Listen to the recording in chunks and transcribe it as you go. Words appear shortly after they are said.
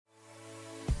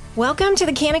Welcome to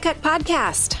the Kanakuk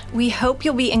Podcast. We hope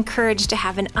you'll be encouraged to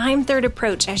have an I'm Third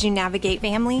approach as you navigate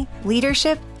family,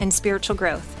 leadership, and spiritual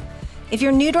growth. If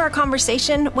you're new to our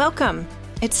conversation, welcome.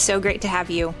 It's so great to have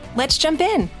you. Let's jump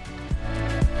in.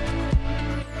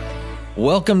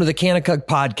 Welcome to the Kanakuk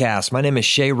Podcast. My name is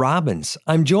Shay Robbins.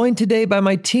 I'm joined today by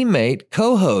my teammate,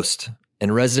 co-host,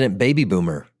 and resident baby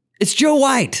boomer. It's Joe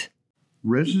White.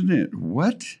 Resident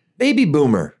what? Baby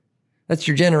boomer. That's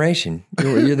your generation.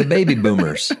 You're the baby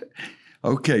boomers.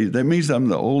 Okay, that means I'm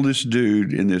the oldest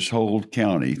dude in this whole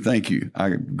county. Thank you. I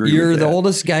agree You're with that. the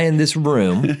oldest guy in this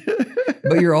room,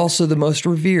 but you're also the most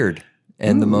revered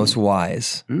and the most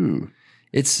wise. Ooh,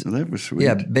 that was sweet.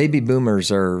 Yeah, baby boomers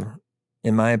are,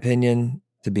 in my opinion,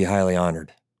 to be highly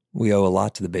honored. We owe a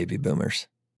lot to the baby boomers.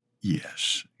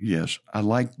 Yes. I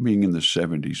like being in the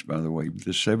 70s, by the way.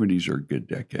 The 70s are a good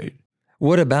decade.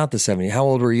 What about the 70s? How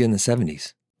old were you in the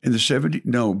 70s? In the 70s?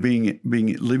 No, being in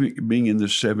the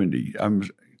 70s.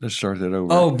 Let's start that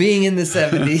over. Oh, being in the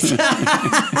 70s.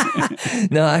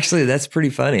 No, actually, that's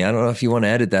pretty funny. I don't know if you want to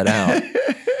edit that out.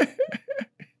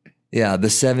 Yeah, the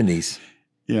 70s.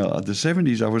 Yeah, the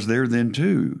 70s, I was there then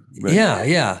too. But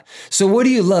Yeah. So what do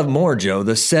you love more, Joe,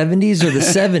 the 70s or the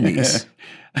 70s?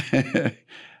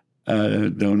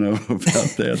 I don't know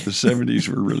about that. The 70s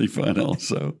were really fun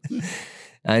also.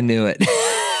 I knew it.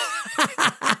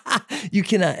 You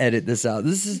cannot edit this out.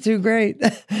 This is too great.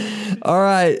 All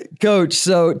right, Coach.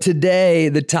 So today,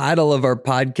 the title of our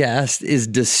podcast is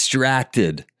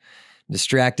Distracted.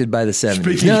 Distracted by the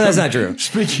 70s. That's not true.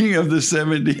 Speaking of the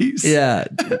 70s. Yeah,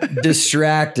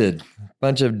 distracted.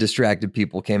 Bunch of distracted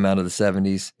people came out of the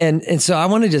 70s. And so I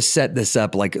want to just set this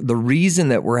up. Like, the reason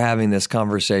that we're having this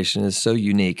conversation is so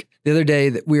unique. The other day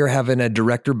that we were having a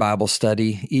director Bible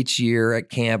study. Each year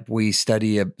at camp, we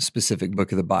study a specific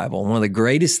book of the Bible. One of the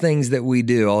greatest things that we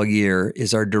do all year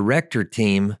is our director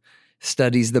team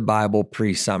studies the Bible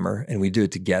pre-summer, and we do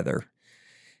it together.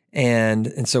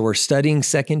 And so we're studying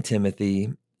 2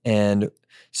 Timothy, and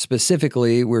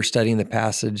specifically, we're studying the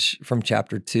passage from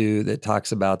chapter 2 that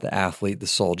talks about the athlete, the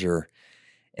soldier,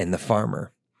 and the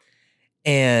farmer.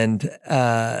 And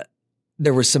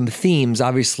there were some themes,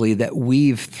 obviously, that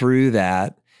weave through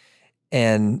that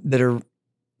and that are,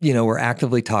 we're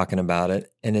actively talking about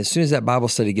it. And as soon as that Bible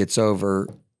study gets over,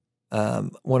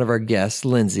 one of our guests,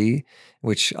 Lindsay,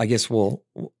 which I guess we'll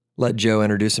let Joe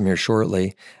introduce him here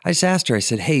shortly, I just asked her, I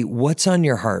said, hey, what's on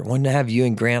your heart? Wanted to have you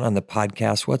and Grant on the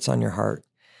podcast. What's on your heart?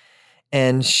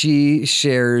 And she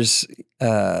shares,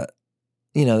 that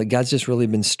God's just really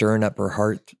been stirring up her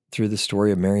heart through the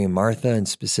story of Mary and Martha, and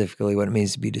specifically what it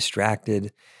means to be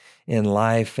distracted in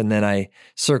life. And then I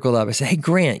circled up, I said, hey,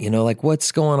 Grant,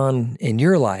 what's going on in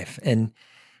your life? And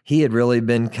he had really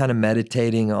been kind of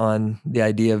meditating on the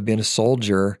idea of being a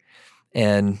soldier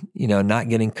and, not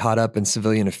getting caught up in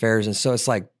civilian affairs. And so it's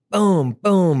like, boom,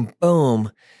 boom,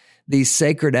 boom. These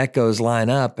sacred echoes line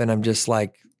up. And I'm just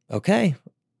like, okay,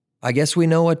 I guess we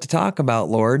know what to talk about,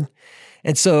 Lord.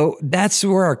 And so that's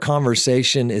where our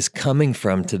conversation is coming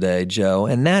from today, Joe.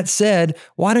 And that said,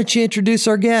 why don't you introduce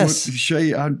our guests? Well,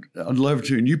 Shay, I'd love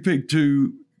to. And you picked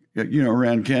two,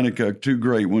 around Kanakuk, two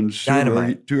great ones.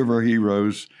 Dynamite. Two of our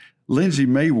heroes. Lindsay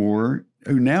Mawhorr,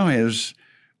 who now has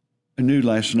a new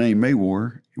last name,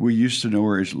 Mawhorr. We used to know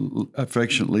her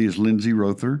affectionately as Lindsay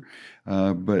Rother.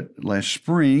 But last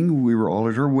spring, we were all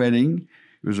at her wedding.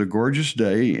 It was a gorgeous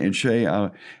day, and Shay,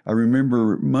 I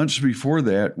remember months before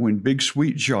that when Big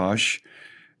Sweet Josh,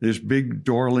 this big,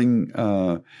 darling,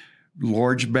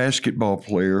 large basketball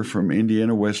player from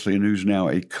Indiana Wesleyan, who's now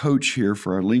a coach here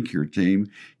for our Link Year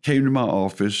team, came to my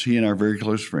office. He and I are very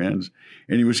close friends,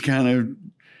 and he was kind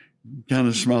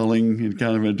of smiling in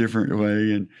kind of a different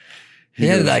way, and he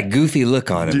had that goofy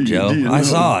look on him, Joe. I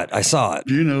saw it.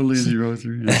 Do you know Lindsay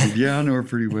Rother? And I said, yeah, I know her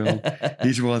pretty well.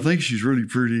 He said, well, I think she's really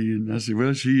pretty. And I said,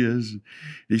 well, she is. And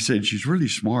he said, she's really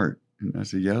smart. And I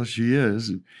said, yeah, she is.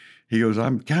 And he goes,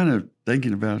 I'm kind of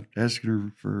thinking about asking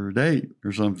her for a date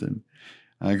or something.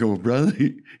 I go, brother,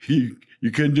 you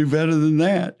couldn't do better than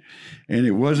that. And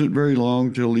it wasn't very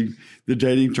long till the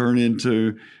dating turned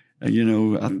into, I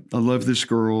love this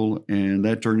girl, and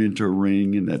that turned into a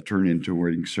ring, and that turned into a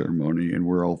wedding ceremony, and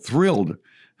we're all thrilled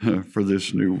for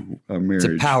this new marriage.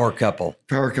 It's a power couple.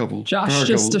 Josh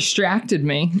just distracted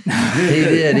me. He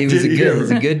did. It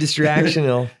was a good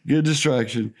distraction. Good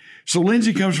distraction. So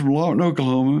Lindsay comes from Lawton,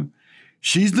 Oklahoma.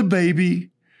 She's the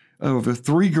baby of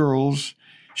 3 girls.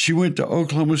 She went to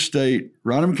Oklahoma State,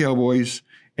 Rodham Cowboys,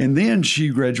 and then she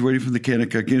graduated from the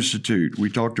Kanakuk Institute.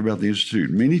 We talked about the Institute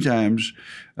many times.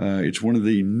 It's one of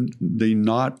the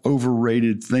not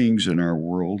overrated things in our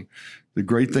world. The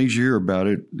great things you hear about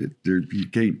it, you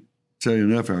can't tell you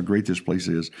enough how great this place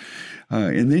is.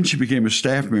 And then she became a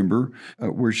staff member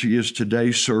where she is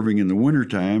today, serving in the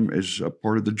wintertime as a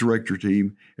part of the director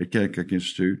team at Kanakuk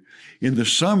Institute. In the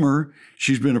summer,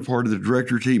 she's been a part of the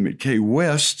director team at K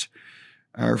West,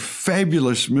 our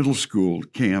fabulous middle school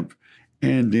camp.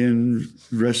 And then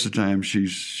the rest of the time,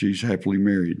 she's happily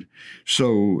married.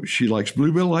 So she likes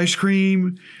Bluebell ice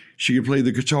cream. She can play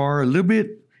the guitar a little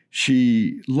bit.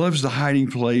 She loves The Hiding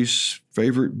Place,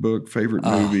 favorite book, favorite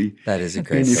movie. That is a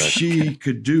great book. And if she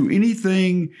could do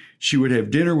anything, she would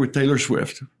have dinner with Taylor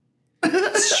Swift.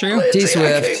 It's true. T-Swift.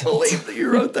 I can't believe that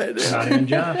you wrote that down. Not even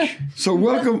Josh. So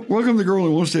welcome the girl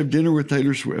who wants to have dinner with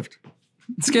Taylor Swift.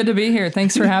 It's good to be here.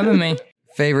 Thanks for having me.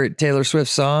 Favorite Taylor Swift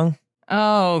song?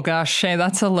 Oh, gosh, Shay,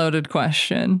 that's a loaded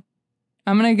question.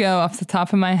 I'm going to go off the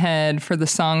top of my head for the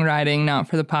songwriting, not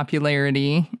for the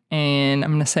popularity. And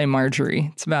I'm going to say Marjorie.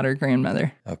 It's about her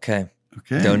grandmother. Okay.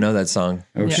 Don't know that song.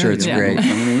 I'm sure it's great. I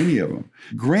don't know any of them.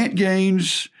 Grant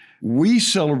Gaines. We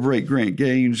celebrate Grant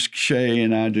Gaines, Shay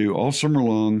and I do, all summer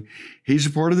long. He's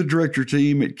a part of the director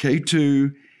team at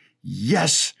K2.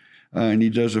 Yes. And he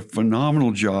does a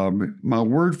phenomenal job. My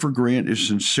word for Grant is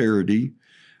sincerity.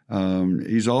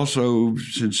 He's also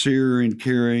sincere and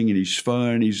caring, and he's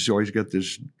fun. He's always got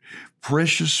this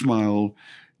precious smile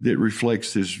that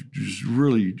reflects this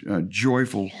really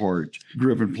joyful heart.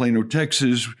 Grew up in Plano,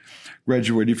 Texas,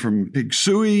 graduated from Pig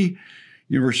Suey,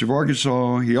 University of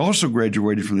Arkansas. He also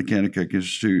graduated from the Kanakuk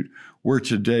Institute, where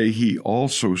today he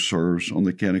also serves on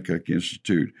the Kanakuk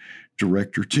Institute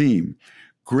director team.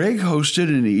 Greg hosted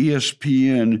an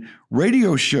ESPN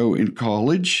radio show in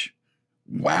college.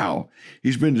 Wow.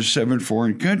 He's been to 7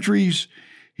 foreign countries.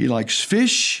 He likes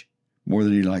fish more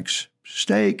than he likes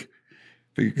steak.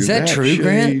 Is that true,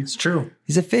 Grant? It's true.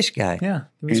 He's a fish guy. Yeah.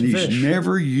 And he's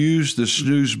never used the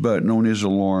snooze button on his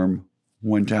alarm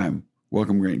one time.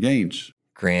 Welcome, Grant Gaines.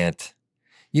 Grant.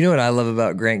 You know what I love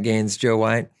about Grant Gaines, Joe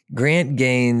White? Grant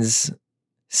Gaines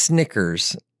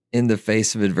snickers in the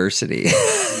face of adversity.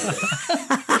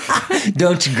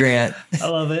 Don't you, Grant? I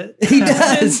love it. He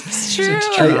does. It's true. It's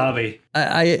a true hobby.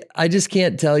 I just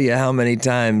can't tell you how many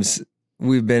times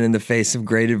we've been in the face of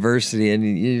great adversity,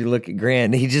 and you look at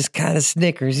Grant, and he just kind of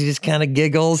snickers. He just kind of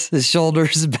giggles. His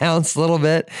shoulders bounce a little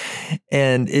bit,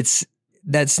 and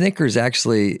that snickers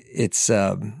actually it's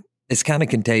kind of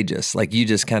contagious. Like you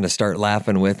just kind of start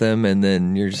laughing with him, and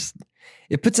then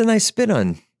it puts a nice spin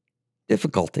on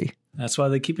difficulty. That's why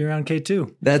they keep me around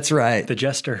K2. That's right. The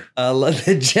jester. I love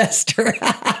the jester.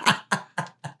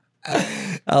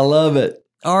 I love it.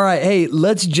 All right. Hey,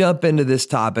 let's jump into this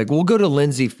topic. We'll go to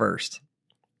Lindsay first.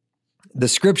 The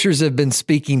scriptures have been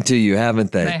speaking to you,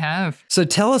 haven't they? They have. So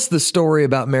tell us the story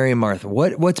about Mary and Martha.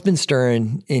 What's been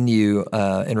stirring in you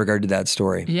in regard to that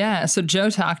story? Yeah, so Joe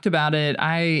talked about it.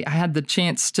 I had the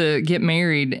chance to get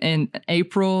married in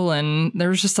April, and there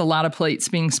was just a lot of plates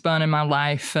being spun in my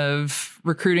life of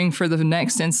recruiting for the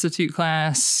next institute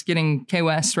class, getting K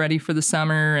West ready for the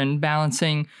summer, and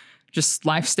balancing just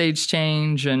life stage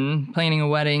change and planning a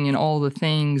wedding and all the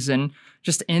things. And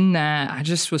just in that, I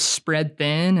just was spread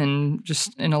thin and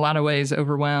just in a lot of ways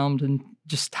overwhelmed and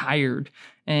just tired,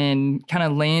 and kind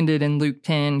of landed in Luke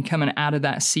 10 coming out of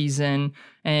that season.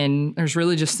 And there's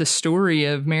really just this story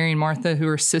of Mary and Martha, who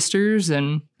are sisters,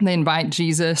 and they invite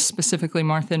Jesus, specifically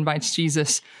Martha invites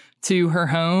Jesus to her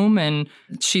home, and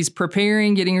she's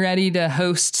preparing, getting ready to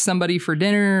host somebody for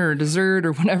dinner or dessert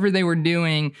or whatever they were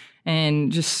doing.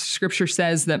 And just scripture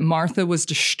says that Martha was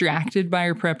distracted by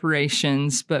her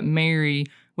preparations, but Mary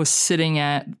was sitting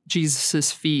at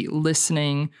Jesus's feet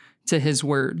listening to his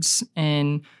words.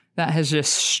 And that has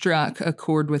just struck a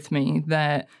chord with me,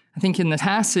 that I think in the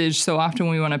passage, so often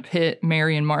we want to pit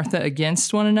Mary and Martha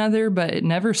against one another, but it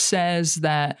never says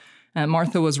that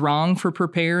Martha was wrong for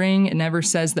preparing. It never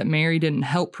says that Mary didn't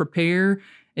help prepare.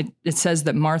 It says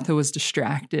that Martha was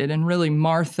distracted, and really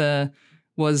Martha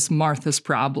was Martha's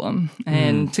problem.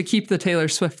 And to keep the Taylor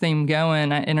Swift theme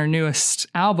going, in her newest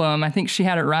album, I think she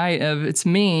had it right of, it's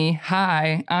me,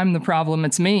 hi, I'm the problem,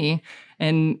 it's me.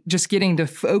 And just getting to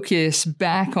focus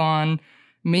back on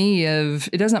me of,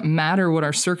 it doesn't matter what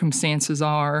our circumstances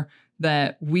are,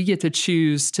 that we get to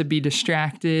choose to be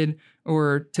distracted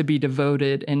or to be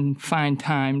devoted and find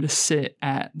time to sit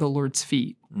at the Lord's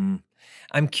feet.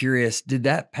 I'm curious, did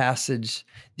that passage,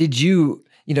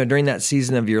 during that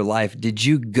season of your life, did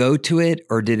you go to it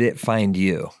or did it find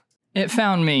you? It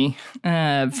found me,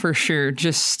 for sure.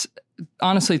 Just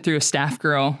honestly through a staff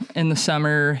girl in the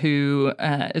summer who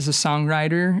is a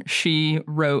songwriter. She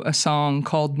wrote a song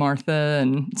called Martha,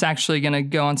 and it's actually going to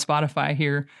go on Spotify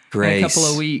here in a couple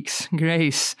of weeks.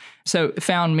 Grace. So it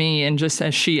found me, and just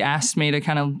as she asked me to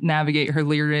kind of navigate her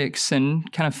lyrics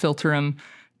and kind of filter them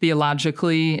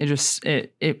theologically,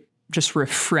 it just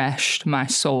refreshed my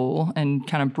soul and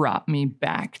kind of brought me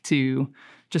back to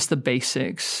just the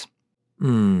basics.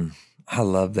 I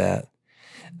love that.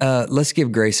 Let's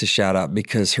give Grace a shout out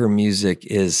because her music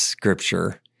is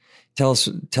scripture.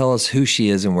 Tell us who she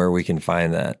is and where we can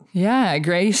find that. Yeah,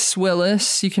 Grace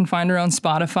Willis. You can find her on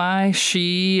Spotify.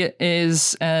 She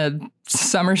is a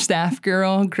summer staff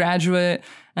girl, graduate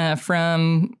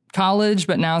from college,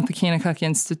 but now at the Kanakuk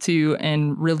Institute,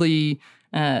 and really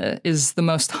is the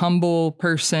most humble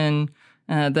person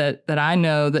that I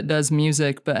know that does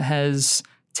music, but has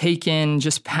taken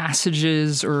just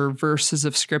passages or verses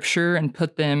of scripture and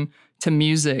put them to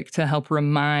music to help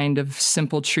remind of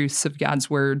simple truths of God's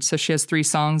word. So she has 3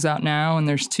 songs out now, and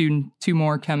there's two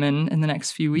more coming in the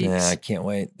next few weeks. Yeah, I can't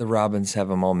wait. The Robins have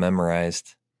them all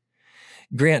memorized.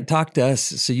 Grant, talk to us.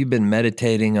 So you've been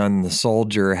meditating on the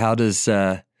soldier. How did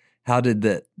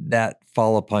that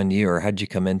fall upon you, or how'd you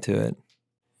come into it?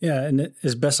 Yeah, and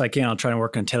as best I can, I'll try and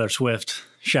work on Taylor Swift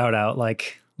shout out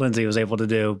like Lindsay was able to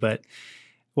do. But,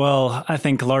 well, I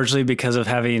think largely because of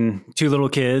having 2 little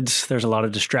kids, there's a lot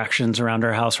of distractions around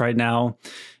our house right now.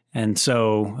 And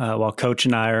so while Coach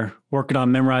and I are working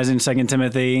on memorizing 2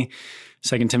 Timothy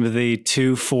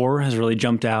 2:4 has really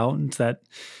jumped out. It's that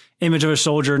image of a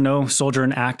soldier. No soldier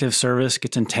in active service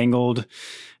gets entangled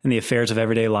in the affairs of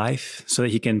everyday life so that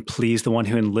he can please the one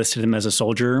who enlisted him as a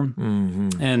soldier.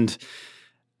 Mm-hmm. And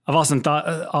I've often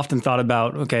thought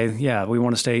about, okay, yeah, we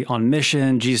want to stay on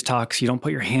mission. Jesus talks, you don't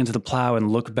put your hand to the plow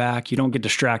and look back. You don't get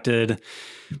distracted.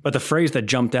 But the phrase that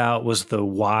jumped out was the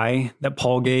why that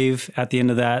Paul gave at the end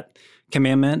of that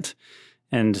commandment.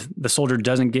 And the soldier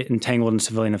doesn't get entangled in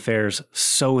civilian affairs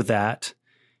so that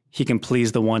he can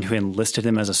please the one who enlisted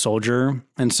him as a soldier.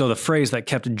 And so the phrase that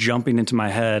kept jumping into my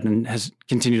head and has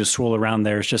continued to swirl around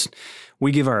there is just,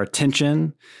 we give our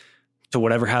attention to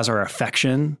whatever has our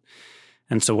affection.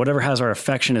 And so whatever has our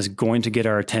affection is going to get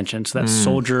our attention. So that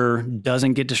soldier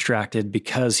doesn't get distracted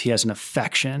because he has an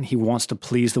affection. He wants to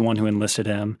please the one who enlisted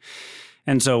him.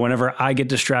 And so whenever I get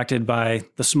distracted by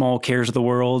the small cares of the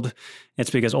world, it's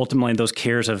because ultimately those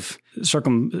cares have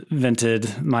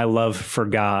circumvented my love for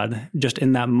God just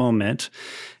in that moment.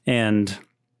 And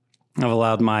I've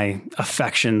allowed my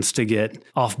affections to get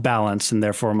off balance, and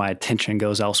therefore my attention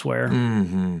goes elsewhere.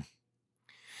 Mm-hmm.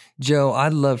 Joe,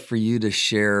 I'd love for you to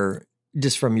share,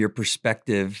 just from your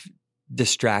perspective,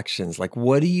 distractions. Like,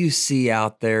 what do you see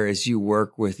out there as you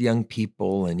work with young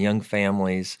people and young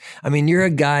families? I mean, you're a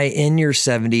guy in your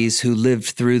 70s who lived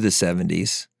through the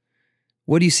 70s.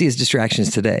 What do you see as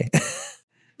distractions today?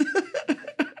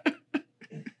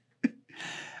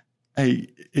 Hey,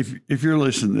 if you're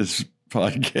listening to this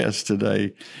podcast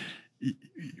today,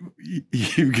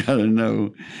 you've got to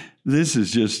know this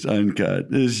is just uncut.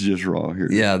 This is just raw here.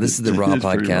 Yeah, this is the raw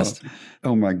podcast. Raw.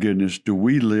 Oh my goodness, do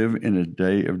we live in a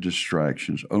day of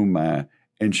distractions? Oh my.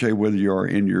 And Shay, whether you are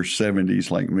in your 70s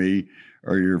like me,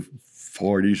 or your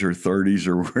 40s or 30s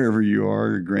or wherever you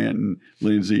are, Grant and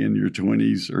Lindsay in your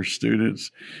 20s or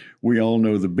students, we all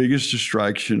know the biggest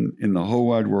distraction in the whole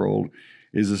wide world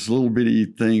is this little bitty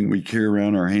thing we carry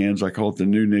around our hands. I call it the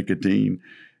new nicotine.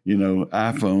 You know,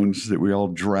 iPhones that we all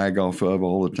drag off of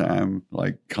all the time,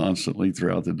 like constantly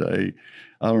throughout the day.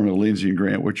 I don't know, Lindsay and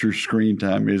Grant, what your screen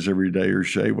time is every day, or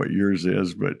Shay, what yours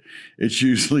is, but it's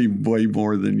usually way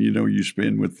more than, you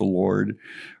spend with the Lord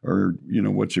or,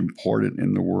 what's important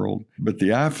in the world. But the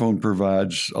iPhone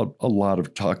provides a lot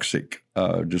of toxic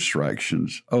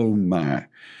distractions. Oh, my.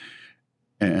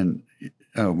 And,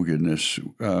 oh, my goodness,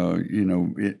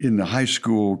 in the high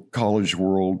school, college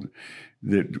world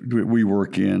that we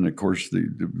work in, of course, the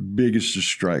biggest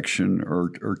distraction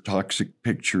are toxic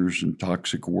pictures and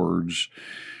toxic words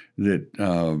that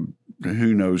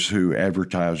who knows who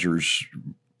advertisers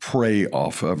prey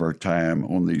off of our time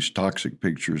on these toxic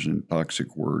pictures and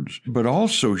toxic words. But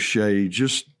also, Shay,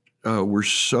 just we're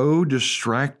so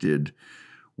distracted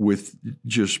with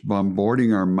just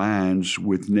bombarding our minds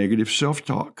with negative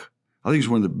self-talk. I think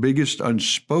it's one of the biggest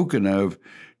unspoken of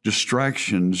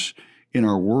distractions in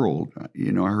our world.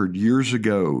 I heard years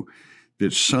ago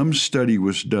that some study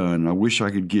was done, I wish I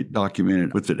could get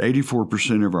documented, but that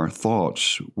 84% of our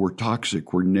thoughts were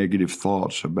toxic, were negative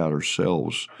thoughts about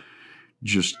ourselves,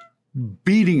 just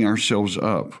beating ourselves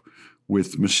up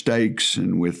with mistakes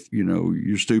and with,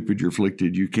 you're stupid, you're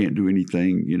afflicted, you can't do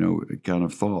anything, kind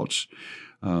of thoughts.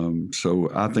 So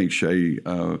I think, Shay,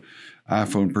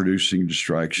 iPhone producing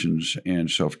distractions and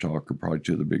self-talk are probably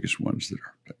two of the biggest ones that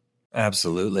are.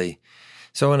 Absolutely.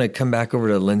 So I want to come back over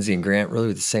to Lindsay and Grant really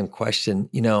with the same question.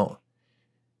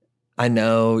 I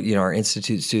know, our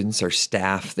Institute students, our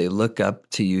staff, they look up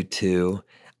to you too.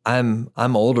 I'm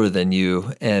older than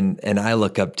you and I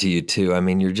look up to you too. I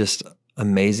mean, you're just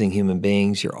amazing human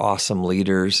beings. You're awesome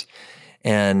leaders.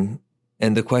 And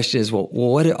the question is, well,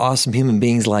 what are awesome human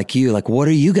beings like you? Like, what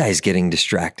are you guys getting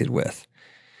distracted with?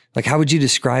 Like, how would you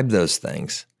describe those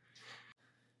things?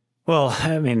 Well,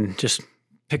 I mean, just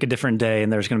pick a different day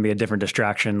and there's going to be a different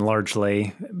distraction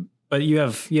largely. But you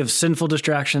have sinful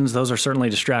distractions. Those are certainly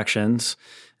distractions.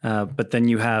 But then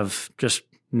you have just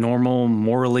normal,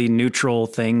 morally neutral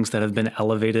things that have been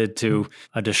elevated to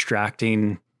a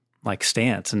distracting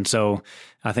stance. And so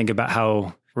I think about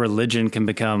how religion can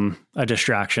become a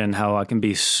distraction, how I can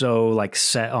be so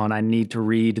set on I need to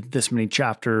read this many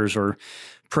chapters or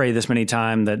pray this many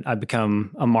times that I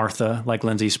become a Martha, like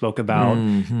Lindsay spoke about,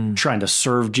 trying to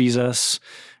serve Jesus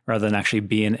rather than actually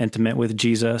being intimate with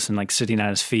Jesus and sitting at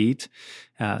his feet.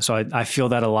 So I feel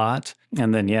that a lot.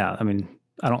 And then,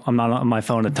 I'm not on my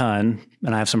phone a ton,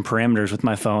 and I have some parameters with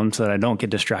my phone so that I don't get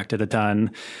distracted a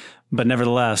ton. But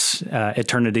nevertheless,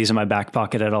 eternity's in my back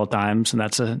pocket at all times, and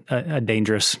that's a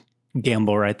dangerous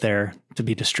gamble right there to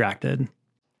be distracted.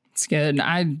 It's good.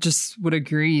 I just would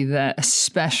agree that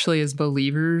especially as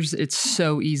believers, it's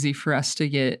so easy for us to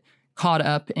get caught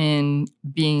up in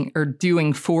being or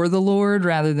doing for the Lord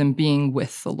rather than being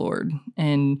with the Lord.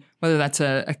 And whether that's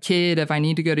a kid, if I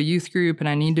need to go to youth group and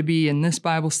I need to be in this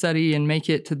Bible study and make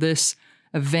it to this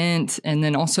event, and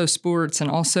then also sports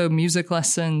and also music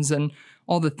lessons and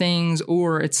all the things,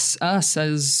 or it's us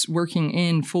as working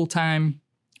in full-time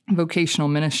vocational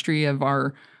ministry of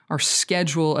our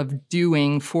schedule of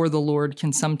doing for the Lord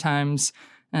can sometimes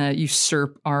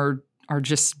usurp our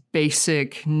just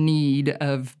basic need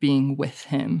of being with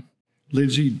him.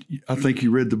 Lindsay, I think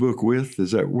you read the book With.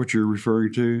 Is that what you're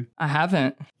referring to? I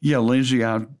haven't. Yeah, Lindsay,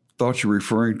 I thought you were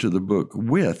referring to the book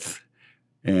With.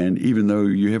 And even though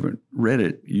you haven't read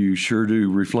it, you sure do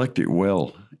reflect it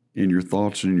well in your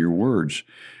thoughts and in your words.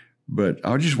 But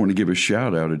I just want to give a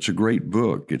shout out. It's a great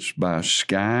book. It's by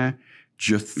Skye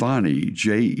Jethani,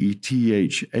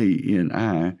 Jethani.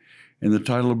 And the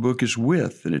title of the book is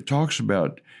With. And it talks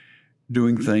about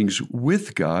doing things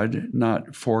with God,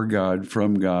 not for God,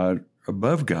 from God,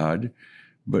 above God,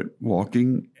 but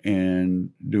walking and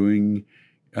doing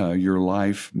your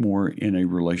life more in a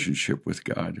relationship with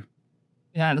God.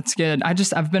 Yeah, that's good.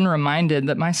 I've been reminded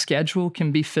that my schedule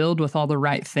can be filled with all the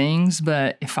right things,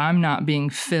 but if I'm not being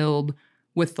filled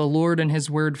with the Lord and his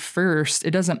word first,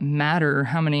 it doesn't matter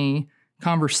how many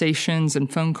conversations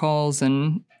and phone calls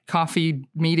and coffee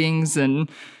meetings and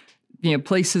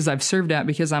places I've served at,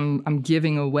 because I'm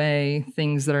giving away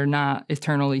things that are not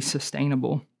eternally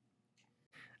sustainable.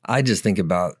 I just think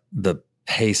about the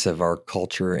pace of our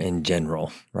culture in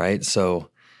general, right? So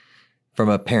from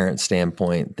a parent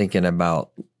standpoint, thinking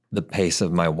about the pace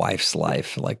of my wife's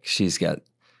life,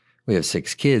 we have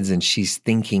 6 kids, and she's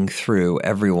thinking through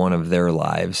every one of their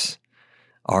lives,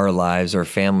 our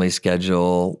family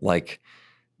schedule,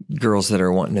 girls that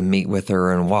are wanting to meet with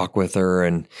her and walk with her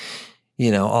and,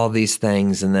 all these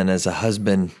things. And then as a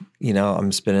husband,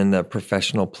 I'm spinning the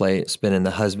professional plate, spinning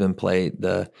the husband plate,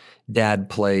 the dad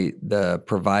plate, the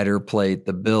provider plate,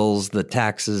 the bills, the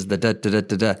taxes, the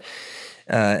da-da-da-da-da.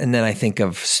 And then I think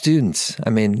of students. I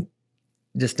mean,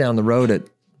 just down the road at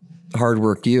Hard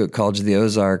Work U at College of the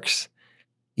Ozarks,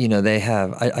 they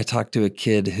have, I talked to a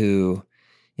kid who,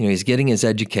 he's getting his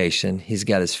education. He's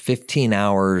got his 15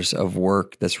 hours of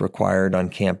work that's required on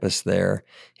campus there.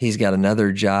 He's got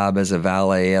another job as a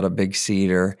valet at a big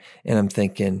cedar. And I'm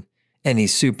thinking, and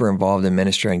he's super involved in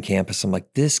ministry on campus. I'm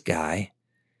like, this guy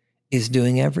is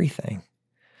doing everything.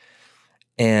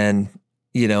 And,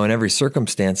 in every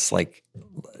circumstance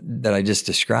that I just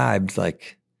described,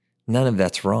 none of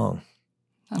that's wrong.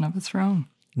 None of it's wrong.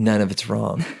 None of it's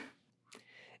wrong.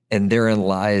 And therein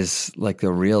lies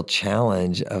the real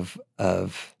challenge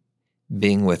of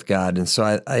being with God. And so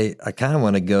I kind of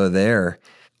want to go there.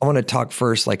 I want to talk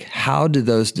first, how do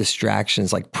those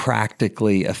distractions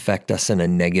practically affect us in a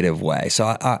negative way? So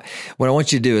what I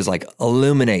want you to do is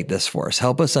illuminate this for us.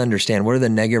 Help us understand what are the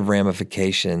negative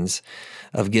ramifications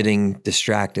of getting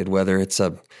distracted, whether it's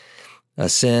a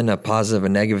sin, a positive, a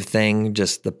negative thing,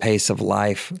 just the pace of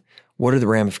life. What are the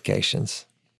ramifications?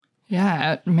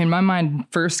 Yeah, I mean, my mind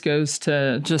first goes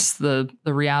to just the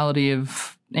reality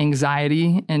of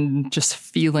anxiety and just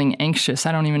feeling anxious.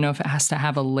 I don't even know if it has to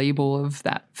have a label of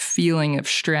that feeling of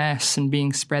stress and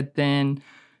being spread thin.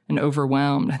 and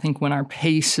overwhelmed. I think when our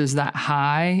pace is that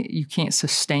high, you can't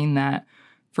sustain that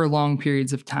for long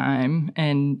periods of time,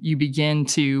 and you begin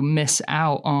to miss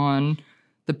out on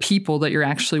the people that you're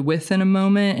actually with in a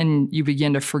moment, and you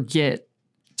begin to forget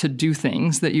to do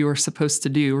things that you are supposed to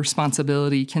do.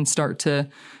 Responsibility can start to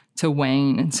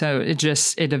wane, and so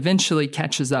it eventually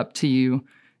catches up to you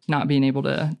not being able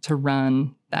to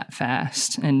run that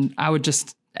fast. And I would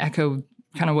just echo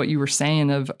kind of what you were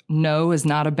saying of no is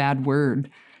not a bad word.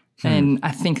 And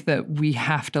I think that we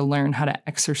have to learn how to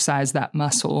exercise that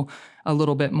muscle a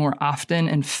little bit more often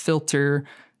and filter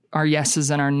our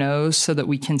yeses and our nos so that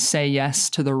we can say yes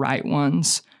to the right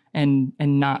ones and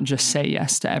not just say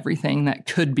yes to everything that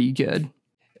could be good.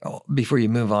 Before you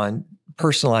move on,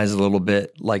 personalize a little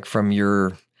bit, like from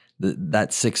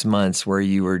that 6 months where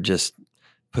you were just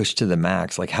pushed to the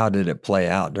max. Like, how did it play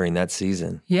out during that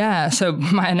season? Yeah. So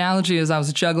my analogy is I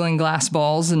was juggling glass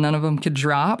balls and none of them could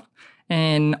drop.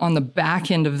 And on the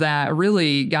back end of that, I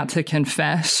really got to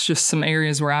confess just some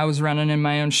areas where I was running in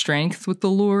my own strength with the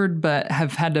Lord, but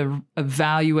have had to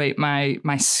evaluate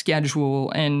my schedule.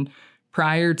 And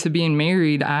prior to being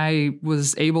married, I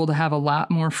was able to have a lot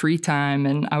more free time,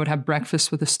 and I would have breakfast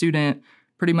with a student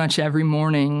pretty much every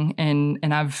morning.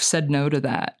 And I've said no to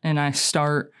that. And I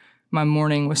start my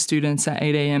morning with students at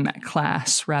 8 a.m. at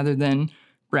class rather than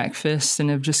breakfast, and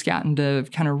have just gotten to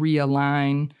kind of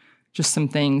realign just some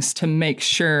things to make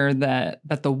sure that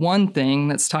the one thing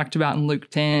that's talked about in Luke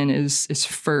 10 is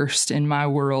first in my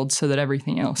world so that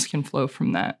everything else can flow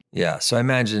from that. Yeah. So I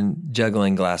imagine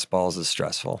juggling glass balls is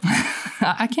stressful.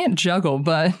 I can't juggle,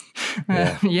 but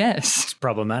yes. It's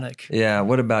problematic. Yeah.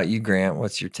 What about you, Grant?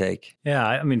 What's your take? Yeah.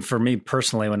 I mean, for me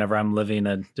personally, whenever I'm living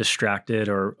a distracted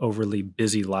or overly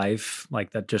busy life,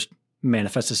 like that just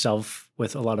manifests itself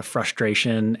with a lot of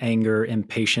frustration, anger,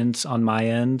 impatience on my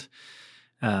end.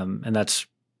 And that's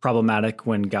problematic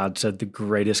when God said the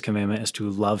greatest commandment is to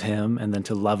love him and then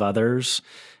to love others.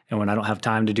 And when I don't have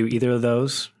time to do either of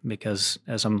those, because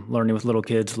as I'm learning with little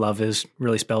kids, love is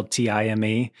really spelled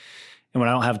T-I-M-E. And when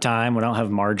I don't have time, when I don't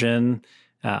have margin,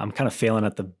 I'm kind of failing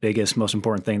at the biggest, most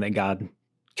important thing that God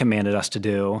commanded us to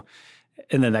do.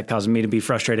 And then that causes me to be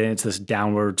frustrated. It's this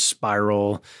downward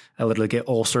spiral. I literally get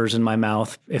ulcers in my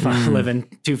mouth if I'm living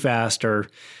too fast or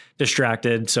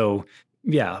distracted. So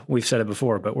yeah, we've said it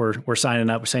before, but we're signing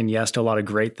up, we're saying yes to a lot of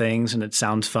great things, and it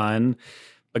sounds fun,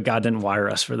 but God didn't wire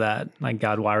us for that. Like,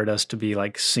 God wired us to be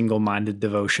like single-minded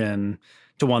devotion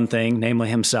to one thing, namely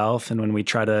himself. And when we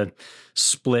try to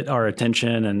split our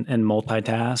attention and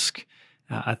multitask,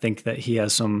 I think that he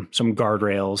has some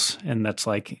guardrails, and that's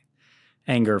like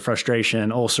anger,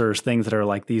 frustration, ulcers, things that are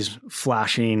like these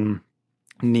flashing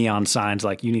neon signs,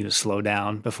 like you need to slow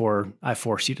down before I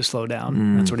force you to slow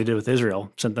down. That's what he did with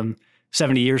Israel, sent them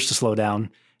 70 years to slow down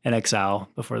in exile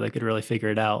before they could really figure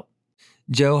it out.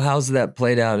 Joe, how's that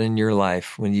played out in your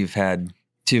life when you've had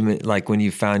when you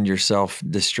found yourself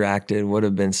distracted? What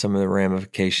have been some of the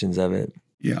ramifications of it?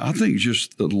 Yeah, I think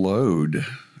just the load,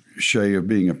 Shay, of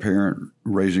being a parent,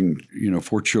 raising,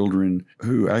 4 children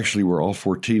who actually were all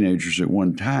 4 teenagers at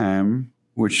one time,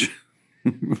 which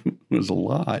was a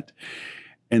lot.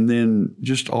 And then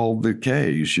just all the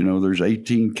Ks, there's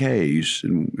 18 Ks,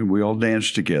 and we all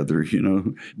dance together,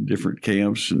 different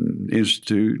camps and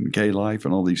institute and K life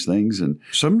and all these things. And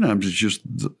sometimes it's just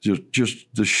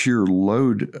the sheer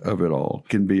load of it all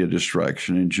can be a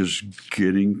distraction and just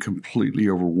getting completely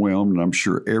overwhelmed. And I'm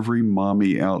sure every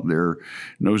mommy out there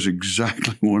knows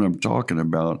exactly what I'm talking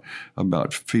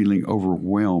about feeling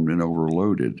overwhelmed and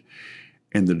overloaded.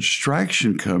 And the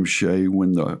distraction comes, Shay,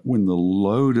 when the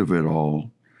load of it all,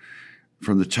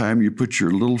 from the time you put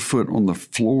your little foot on the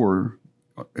floor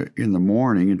in the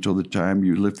morning until the time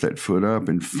you lift that foot up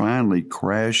and finally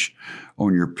crash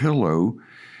on your pillow,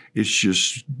 it's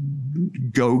just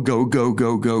go, go, go,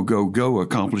 go, go, go, go,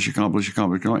 accomplish.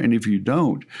 And if you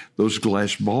don't, those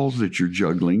glass balls that you're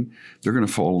juggling, they're going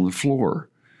to fall on the floor.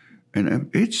 And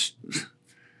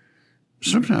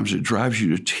sometimes it drives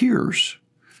you to tears,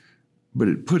 but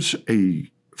it puts a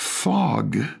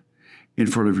fog in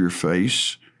front of your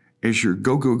face as you're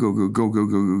go,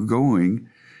 going,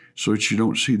 so that you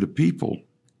don't see the people.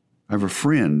 I have a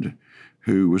friend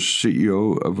who was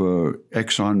CEO of a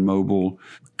ExxonMobil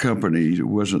company. It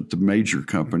wasn't the major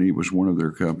company. It was one of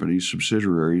their companies,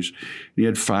 subsidiaries. He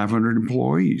had 500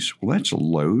 employees. Well, that's a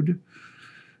load.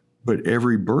 But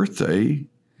every birthday,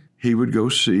 he would go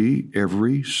see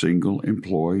every single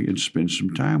employee and spend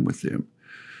some time with them.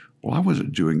 Well, I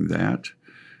wasn't doing that,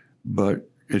 but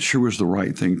it sure was the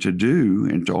right thing to do.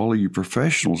 And to all of you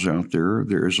professionals out there,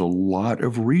 there is a lot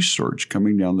of research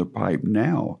coming down the pipe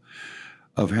now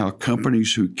of how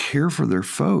companies who care for their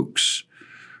folks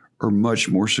are much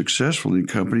more successful than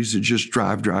companies that just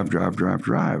drive.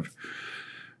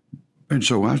 And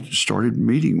so I started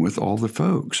meeting with all the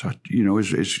folks.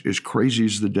 As crazy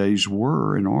as the days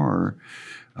were and are,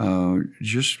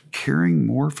 just caring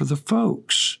more for the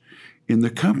folks in the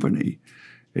company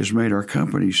has made our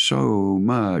company so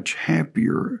much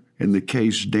happier, and the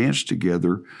K's dance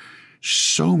together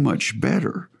so much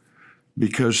better.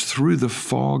 Because through the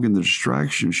fog and the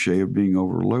distraction, Shay, of being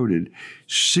overloaded,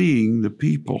 seeing the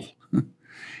people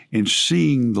and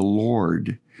seeing the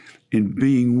Lord and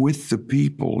being with the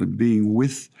people and being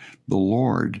with the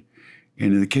Lord.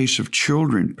 And in the case of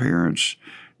children, parents,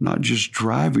 not just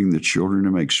driving the children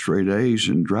to make straight A's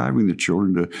and driving the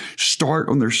children to start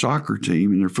on their soccer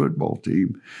team and their football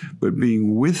team, but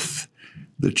being with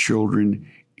the children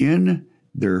in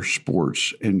their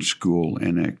sports and school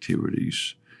and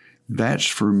activities. That's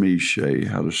for me, Shay,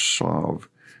 how to solve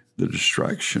the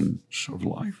distractions of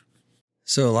life.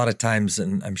 So a lot of times,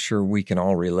 and I'm sure we can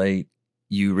all relate,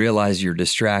 you realize you're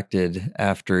distracted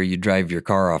after you drive your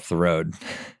car off the road.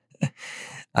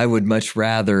 I would much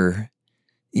rather,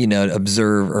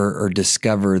 observe or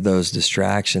discover those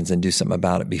distractions and do something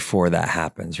about it before that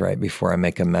happens, right? Before I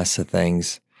make a mess of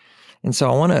things. And so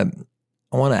I want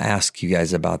to ask you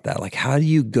guys about that. Like, how do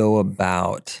you go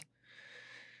about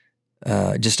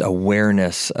just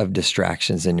awareness of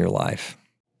distractions in your life?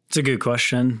 It's a good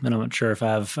question, and I'm not sure if I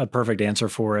have a perfect answer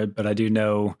for it, but I do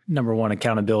know, number one,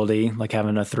 accountability, like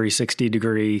having a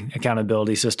 360-degree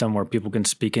accountability system where people can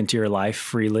speak into your life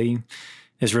freely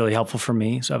is really helpful for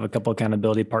me. So I have a couple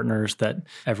accountability partners that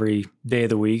every day of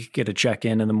the week get a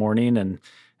check-in the morning, and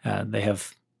they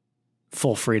have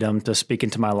full freedom to speak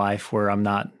into my life where I'm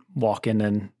not walking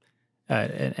in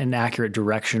an accurate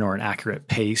direction or an accurate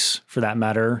pace for that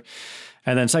matter.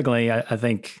 And then secondly, I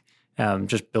think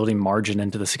just building margin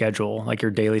into the schedule, like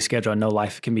your daily schedule. I know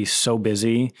life can be so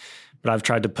busy, but I've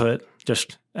tried to put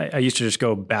I used to just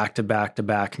go back to back to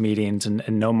back meetings and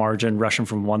no margin, rushing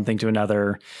from one thing to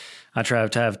another. I try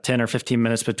to have 10 or 15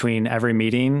 minutes between every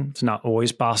meeting. It's not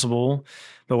always possible,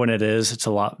 but when it is, it's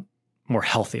a lot more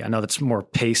healthy. I know that's more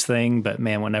pace thing, but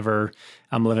man, whenever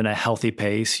I'm living a healthy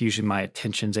pace, usually my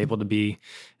attention's able to be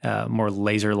more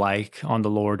laser-like on the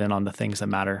Lord and on the things that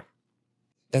matter.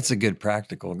 That's a good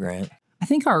practical, Grant. I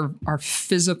think our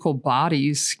physical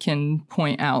bodies can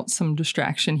point out some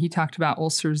distraction. He talked about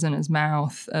ulcers in his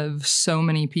mouth. Of so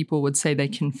many people would say they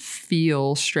can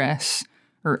feel stress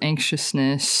or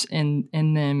anxiousness in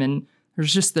them. And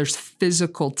there's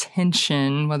physical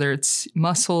tension, whether it's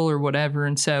muscle or whatever.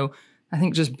 And so I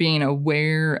think just being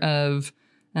aware of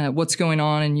what's going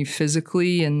on in you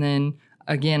physically, and then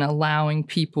again, allowing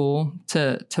people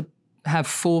to have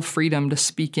full freedom to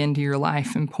speak into your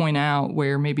life and point out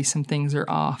where maybe some things are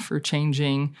off or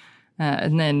changing.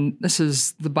 And then this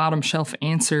is the bottom shelf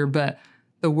answer, but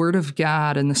the Word of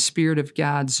God and the Spirit of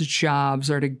God's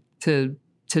jobs are to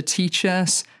teach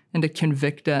us and to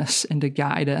convict us and to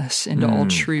guide us into all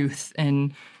truth.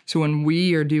 And so when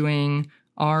we are doing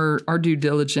our due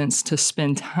diligence to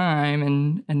spend time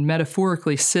and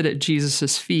metaphorically sit at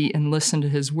Jesus's feet and listen to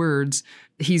his words,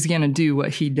 he's going to do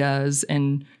what he does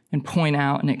and point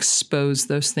out and expose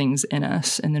those things in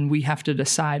us. And then we have to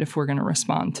decide if we're going to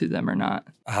respond to them or not.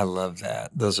 I love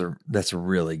that. That's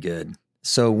really good.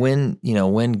 So when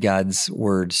God's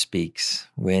word speaks,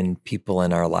 when people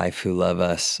in our life who love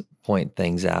us point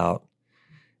things out,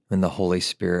 when the Holy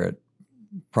Spirit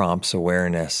prompts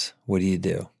awareness, what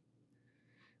do?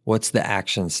 What's the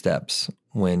action steps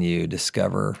when you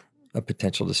discover a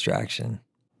potential distraction?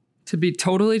 To be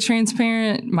totally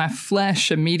transparent, my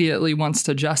flesh immediately wants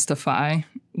to justify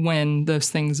when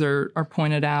those things are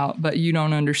pointed out, but you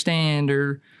don't understand,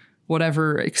 or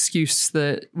whatever excuse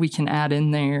that we can add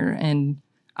in there. And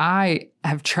I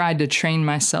have tried to train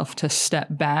myself to step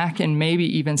back and maybe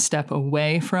even step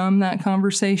away from that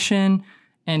conversation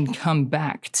and come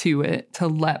back to it, to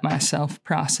let myself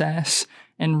process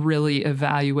and really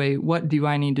evaluate, what do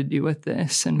I need to do with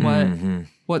this, and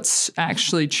what's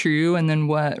actually true, and then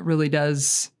what really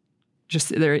does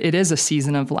it is a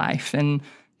season of life, and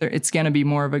it's going to be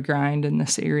more of a grind in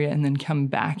this area, and then come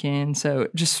back in. So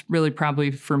just really probably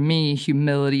for me,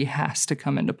 humility has to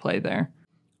come into play there.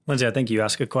 Lindsay, I think you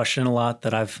ask a question a lot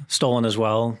that I've stolen as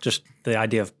well, just the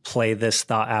idea of play this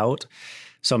thought out.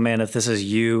 So man, if this is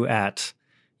you at,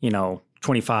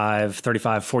 25,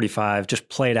 35, 45, just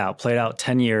play it out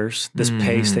 10 years, this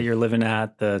pace that you're living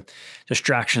at, the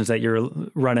distractions that you're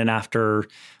running after.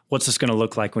 What's this going to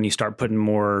look like when you start putting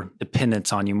more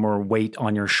dependence on you, more weight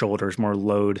on your shoulders, more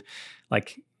load?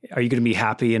 Like, are you going to be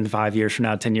happy in 5 years from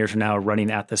now, 10 years from now,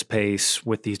 running at this pace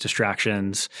with these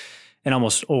distractions? And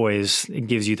almost always it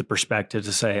gives you the perspective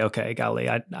to say, okay, golly,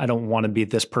 I don't want to be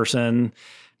this person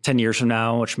 10 years from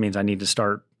now, which means I need to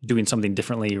start doing something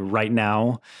differently right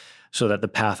now so that the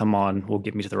path I'm on will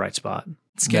get me to the right spot.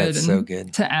 It's good. That's so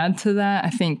good. To add to that,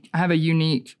 I think I have a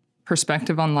unique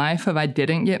perspective on life of I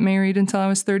didn't get married until I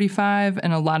was 35.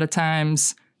 And a lot of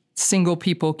times single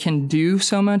people can do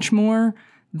so much more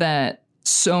that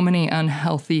so many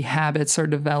unhealthy habits are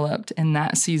developed in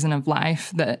that season of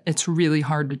life that it's really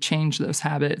hard to change those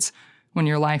habits when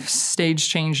your life stage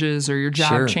changes or your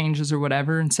job changes or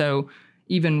whatever. And so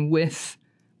even with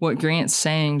what Grant's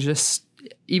saying, just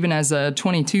even as a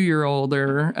 22-year-old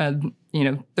or a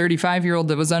 35-year-old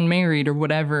that was unmarried or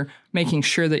whatever, making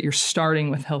sure that you're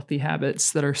starting with healthy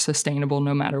habits that are sustainable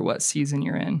no matter what season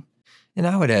you're in. And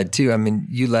I would add too, I mean,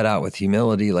 you let out with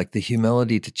humility, like the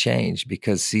humility to change,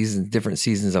 because different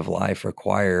seasons of life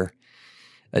require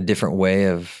a different way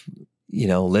of,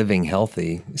 living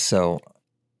healthy. So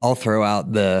I'll throw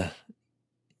out the,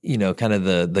 kind of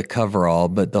the coverall,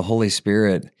 but the Holy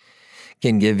Spirit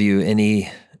can give you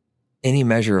any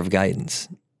measure of guidance.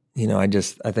 I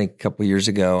think a couple of years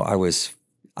ago,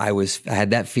 I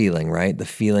had that feeling, right? The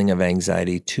feeling of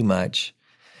anxiety too much.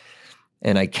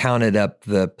 And I counted up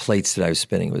the plates that I was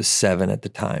spinning. It was 7 at the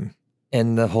time.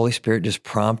 And the Holy Spirit just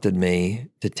prompted me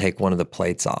to take one of the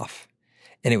plates off.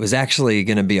 And it was actually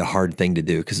going to be a hard thing to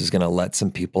do because it was going to let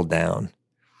some people down.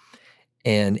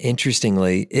 And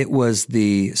interestingly, it was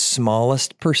the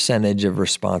smallest percentage of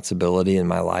responsibility in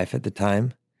my life at the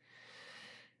time.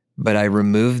 But I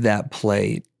removed that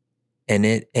plate and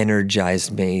it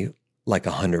energized me like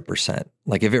 100%.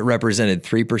 Like if it represented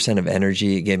 3% of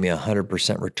energy, it gave me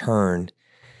 100% return.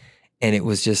 And it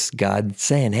was just God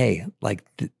saying, hey, like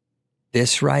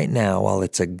this right now, while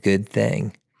it's a good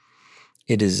thing,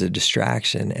 it is a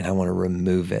distraction and I want to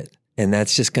remove it. And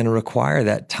that's just going to require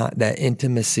that time, that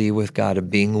intimacy with God,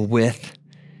 of being with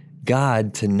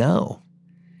God to know.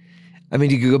 I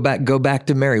mean, you go back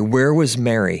to Mary. Where was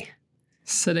Mary?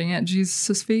 Sitting at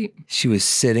Jesus' feet. She was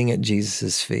sitting at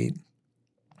Jesus' feet.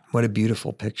 What a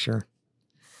beautiful picture.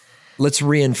 Let's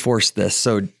reinforce this.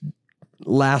 So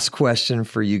last question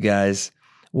for you guys.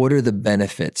 What are the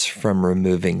benefits from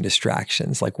removing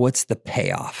distractions? Like, what's the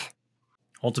payoff?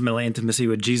 Ultimately, intimacy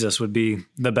with Jesus would be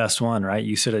the best one, right?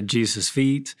 You sit at Jesus'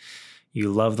 feet. You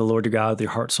love the Lord your God with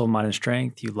your heart, soul, mind, and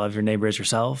strength. You love your neighbor as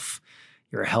yourself.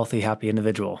 You're a healthy, happy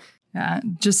individual. Yeah,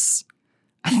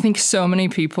 I think so many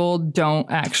people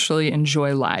don't actually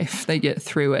enjoy life. They get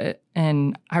through it.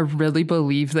 And I really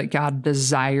believe that God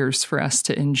desires for us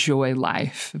to enjoy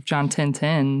life. John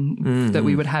 10:10, that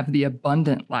we would have the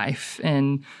abundant life.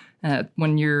 And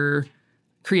when you're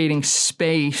creating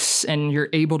space and you're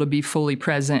able to be fully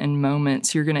present in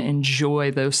moments, you're going to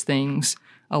enjoy those things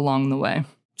along the way.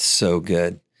 So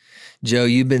good. Joe,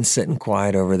 you've been sitting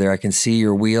quiet over there. I can see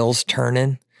your wheels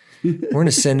turning. We're going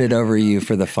to send it over to you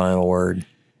for the final word.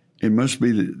 It must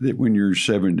be that when you're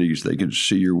 70s, they can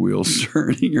see your wheels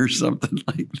turning or something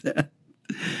like that.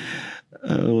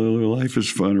 Life is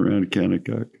fun around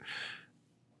Kanakuk.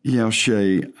 Yeah,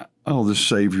 Shay, the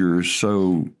Savior is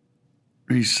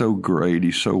he's so great.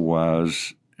 He's so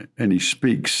wise. And he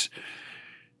speaks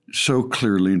so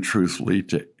clearly and truthfully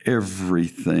to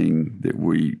everything that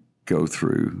we go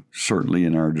through, certainly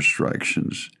in our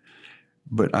distractions.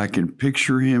 But I can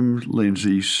picture him,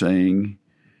 Lindsay, saying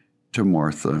to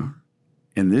Martha,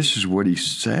 and this is what he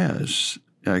says.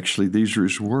 Actually, these are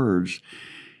his words.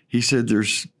 He said,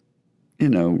 there's,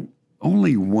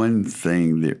 only one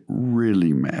thing that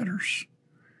really matters,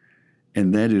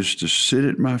 and that is to sit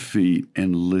at my feet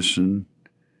and listen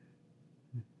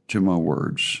to my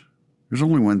words. There's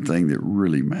only one thing that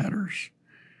really matters,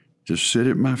 to sit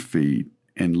at my feet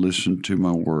and listen to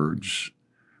my words.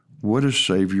 What a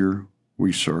Savior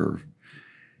we serve.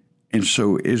 And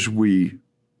so as we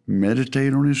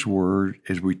meditate on his word,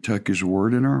 as we tuck his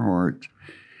word in our heart,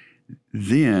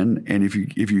 then, and if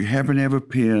you happen to have a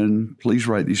pen, please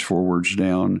write these 4 words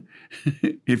down.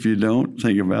 If you don't,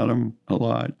 think about them a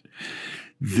lot.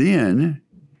 Then,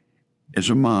 as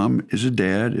a mom, as a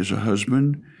dad, as a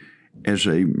husband, as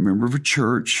a member of a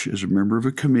church, as a member of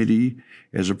a committee,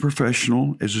 as a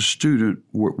professional, as a student,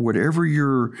 whatever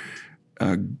your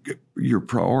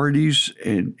priorities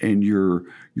and your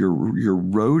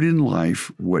road in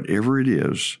life, whatever it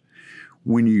is,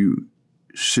 when you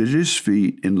sit at his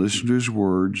feet and listen to his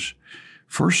words,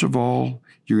 first of all,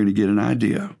 you're going to get an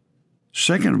idea.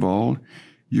 Second of all,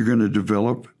 you're going to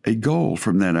develop a goal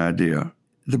from that idea.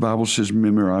 The Bible says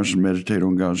memorize and meditate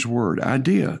on God's word.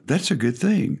 Idea, that's a good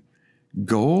thing.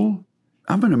 Goal,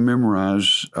 I'm going to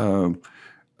memorize a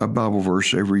Bible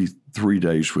verse every 3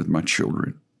 days with my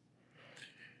children.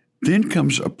 Then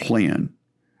comes a plan.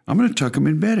 I'm going to tuck them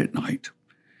in bed at night.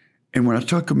 And when I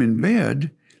tuck them in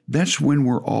bed, that's when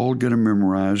we're all going to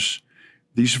memorize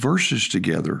these verses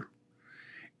together.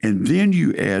 And then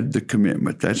you add the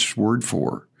commitment. That's word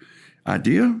 4.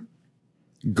 Idea,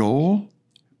 goal,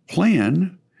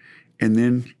 plan, and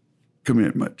then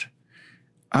commitment.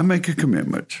 I make a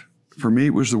commitment. For me,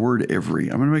 it was the word every.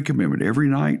 I'm going to make a commitment. Every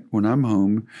night when I'm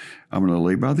home, I'm going to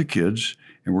lay by the kids,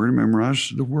 and we're going to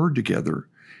memorize the word together.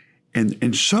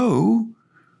 And so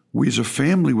we as a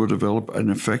family will develop an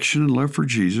affection and love for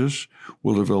Jesus.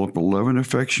 We'll develop a love and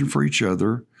affection for each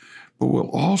other, but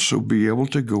we'll also be able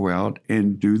to go out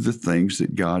and do the things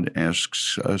that God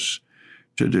asks us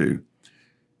to do.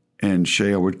 And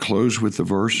Shay, I would close with the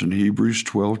verse in Hebrews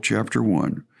 12, chapter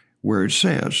 1, where it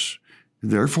says,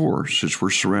 therefore, since we're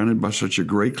surrounded by such a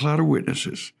great cloud of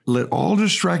witnesses, let all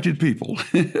distracted people,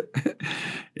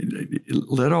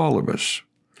 let all of us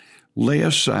lay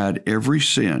aside every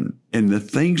sin and the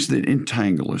things that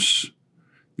entangle us,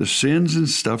 the sins and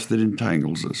stuff that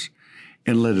entangles us,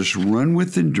 and let us run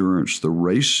with endurance the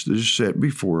race that is set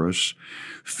before us,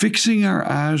 fixing our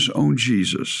eyes on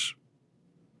Jesus,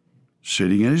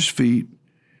 sitting at his feet,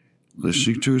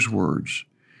 listening to his words,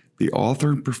 the author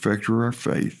and perfecter of our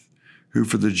faith, who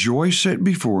for the joy set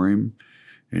before him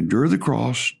endured the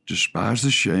cross, despised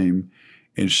the shame,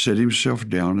 and set himself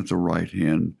down at the right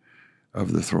hand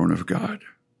of the throne of God.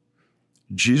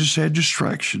 Jesus had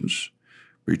distractions,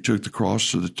 but he took the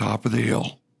cross to the top of the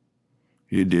hill.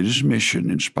 He did his mission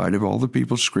in spite of all the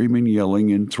people screaming,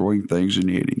 yelling, and throwing things and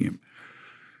hitting him.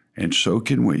 And so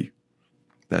can we.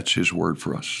 That's his word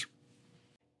for us.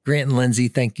 Grant and Lindsay,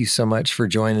 thank you so much for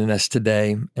joining us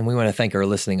today. And we want to thank our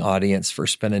listening audience for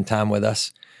spending time with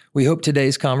us. We hope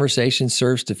today's conversation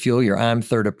serves to fuel your I'm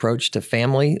Third approach to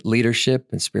family, leadership,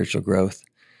 and spiritual growth.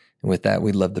 And with that,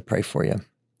 we'd love to pray for you.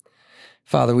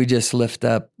 Father, we just lift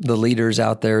up the leaders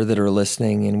out there that are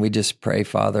listening, and we just pray,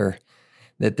 Father,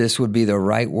 that this would be the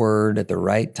right word at the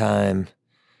right time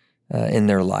in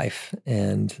their life,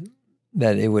 and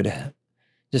that it would,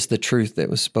 just the truth that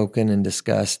was spoken and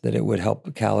discussed, that it would help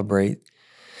calibrate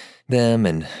them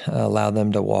and allow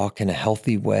them to walk in a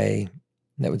healthy way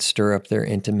that would stir up their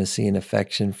intimacy and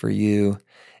affection for you.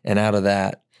 And out of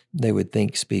that, they would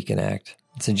think, speak, and act.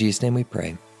 It's in Jesus' name we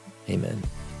pray. Amen.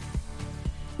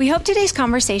 We hope today's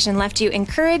conversation left you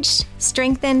encouraged,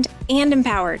 strengthened, and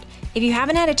empowered. If you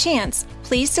haven't had a chance,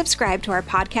 please subscribe to our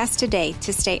podcast today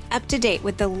to stay up to date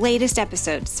with the latest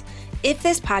episodes. If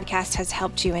this podcast has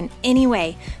helped you in any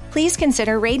way, please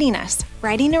consider rating us,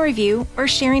 writing a review, or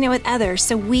sharing it with others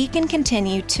so we can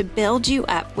continue to build you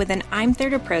up with an I'm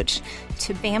Third approach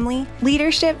to family,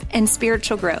 leadership, and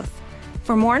spiritual growth.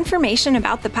 For more information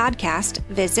about the podcast,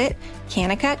 visit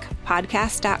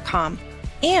kanakukpodcast.com.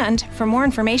 And for more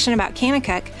information about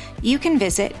Kanakuk, you can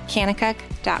visit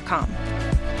kanakuk.com.